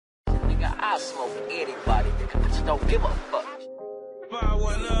I smoke anybody, nigga. Just don't give a fuck. 510.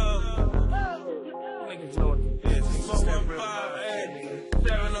 Niggas know what it is. 415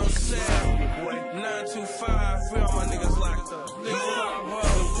 707 925. Free all my niggas locked up. Niggas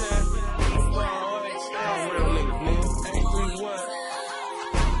locked up. Real niggas, man. 831.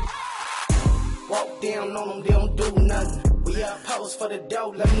 Walk down on them, they don't do nothing. We up pose for the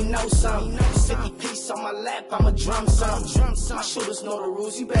dough, let me know something. 50 piece on my lap, I'ma drum some. My shooters know the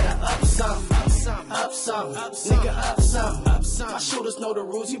rules, you better up some. Up some, nigga up some. My shooters know the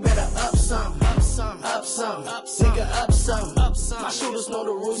rules, you better up some. Up some, nigga up some. My shooters know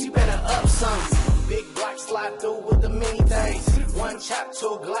the rules, you better up some. Big block slide through with the many things. One chop,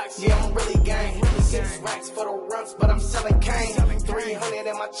 2 Glocks, yeah, I'm really gang. 6 racks for the runs, but I'm selling cane. 300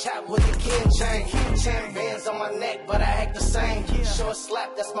 in my chop with the kid chain. 10 bands on my neck, but I act the same. Short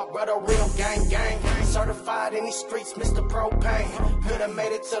slap, that's my brother, real gang. Certified in these streets, Mr. Propane. Could've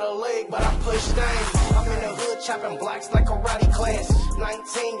made it to the league, but I pushed things. I'm in the hood chopping blocks like karate class.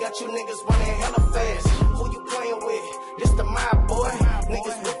 19 got you niggas running hella fast. Who you playing with? This the mob, boy.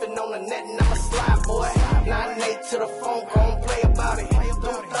 Niggas whipping on the net and I'm a slide, boy. 9-8 to the phone, gon' play about it. Do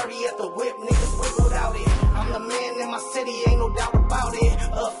 30 at the whip, niggas whip without it. I'm the man in my city, ain't no doubt about it.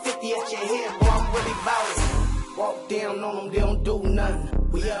 50 at your head, boy, I'm really about it. Walk down on them, they don't do nothing.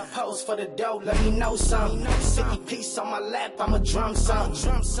 We up pose for the dough, let me know something. 50 piece on my lap, I'ma drum some.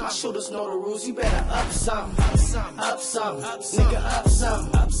 My shooters know the rules, you better up some. Up some, nigga up some.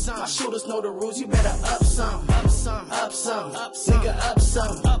 My shooters know the rules, you better up some. Up some, nigga up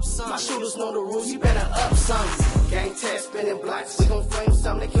some. My shooters know the rules, you better up some. Gang test spinning blocks, we gon' flame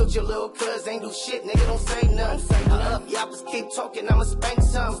some. They killed your little cuz, ain't do shit, nigga don't say nothing. I up, y'all just keep talking, I'ma spank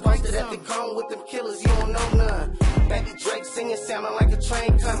some. Posted at the cone with them killers, you don't know none. Baby Drake singing, sounding like a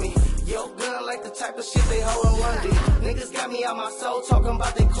train coming. Yo, gun like the type of shit they hold in London. Niggas got me out my soul, talking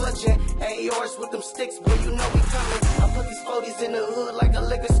about they clutching. ARs with them sticks, boy, you know we coming. I put these 40s in the hood like a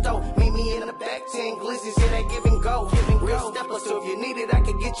liquor store. Meet me in the back, 10 glizzies, yeah, they give and go. Real stepper, so if you need it, I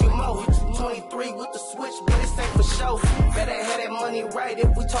can get you more. 23 with the switch, but it's ain't for show. Better have that money right if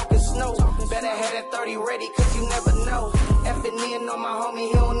we talking snow. Better have that 30 ready, cause you never know. Effing in on my homie,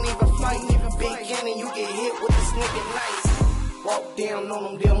 he don't even fight. Big cannon, you get hit with this nigga knife. Walk down on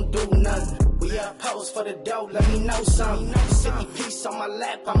them, they don't do nothing. We up pose for the dough, let me know something. 50 piece on my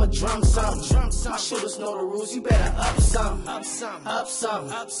lap, I'ma drum some. My shooters know the rules, you better up some. Up some,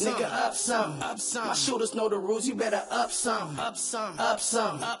 nigga up some. My shooters know the rules, you better up some. Up some,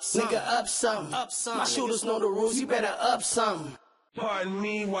 nigga up some. My shooters know the rules, you better up some. Pardon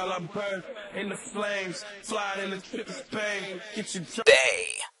me while I burn in the flames. Fly in the trip to Spain. Get you drunk.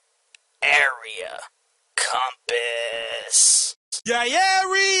 Bay Area Compass. Yeah,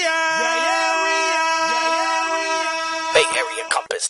 area.